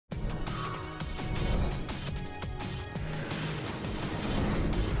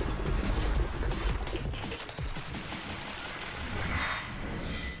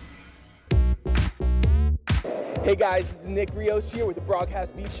Hey guys, this is Nick Rios here with the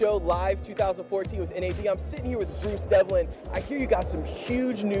Broadcast Beat Show live 2014 with NAB. I'm sitting here with Bruce Devlin. I hear you got some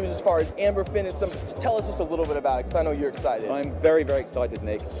huge news as far as Amberfin and some. Tell us just a little bit about it, because I know you're excited. I'm very, very excited,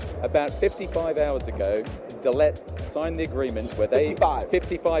 Nick. About 55 hours ago, Gillette signed the agreement where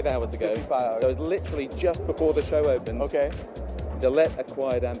 55 hours ago. 55 hours. So it's literally just before the show opened. Okay. Gillette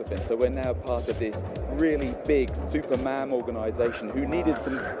acquired Amberfin, so we're now part of this really big super MAM organization who needed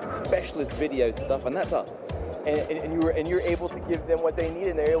some specialist video stuff, and that's us. And you're able to give them what they need,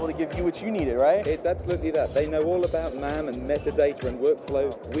 and they're able to give you what you needed, right? It's absolutely that. They know all about MAM and metadata and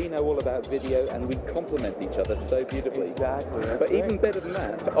workflow. We know all about video, and we complement each other so beautifully. Exactly. But great. Even better than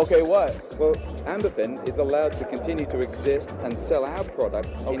that. Okay, what? Well, Amberfin is allowed to continue to exist and sell our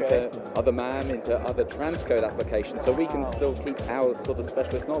products into other MAM, into other transcode applications, so we can still keep our sort of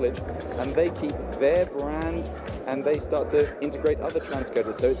specialist knowledge, and they keep their brand, and they start to integrate other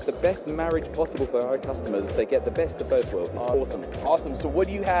transcoders. So it's the best marriage possible for our customers. They get the best of both worlds. It's awesome. Awesome. So what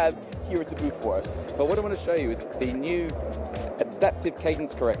do you have here at the booth for us? Well, what I want to show you is the new adaptive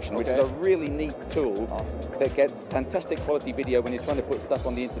cadence correction, which is a really neat tool that gets fantastic quality video when you're trying to put stuff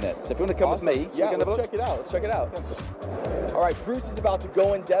on the internet. So if you want to come with me, yeah, let's check it out. Let's check it out. All right, Bruce is about to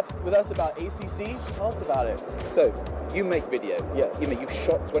go in depth with us about ACC. Tell us about it. So, you make video. Yes. You know, you've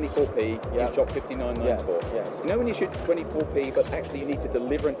shot 24p, you've shot 5994. Yes. You know when you shoot 24p, but actually you need to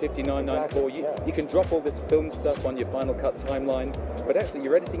deliver in 5994, you can drop all this film stuff on your Final Cut timeline, but actually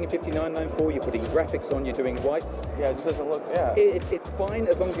you're editing in 5994, you're putting graphics on, you're doing whites. Yeah, it just doesn't look, It's fine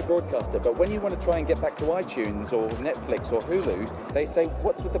as long as you broadcast it, but when you want to try and get back to iTunes or Netflix or Hulu, they say,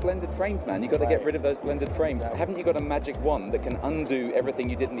 what's with the blended frames, man? You've got to get rid of those blended frames. Haven't you got a magic wand that can undo everything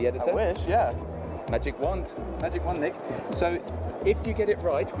you did in the editor? I wish, yeah. Magic wand, Nick. So if you get it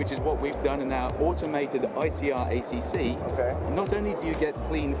right, which is what we've done in our automated ICR ACC, not only do you get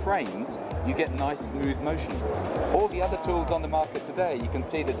clean frames, you get nice smooth motion. All the other tools on the market today, you can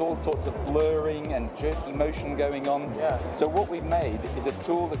see there's all sorts of blurring and jerky motion going on. So what we've made is a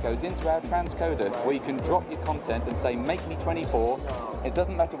tool that goes into our transcoder where you can drop your content and say, make me 24. It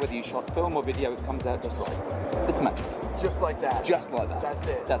doesn't matter whether you shot film or video, it comes out just right. It's magic. Just like that. Just like that. That's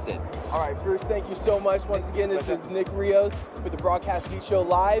it. That's it. All right, Bruce, thank you so much. Once again, this is Nick Rios with the Broadcast Beat Show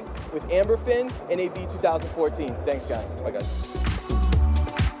live with Amberfin, NAB 2014. Thanks, guys. Bye, guys.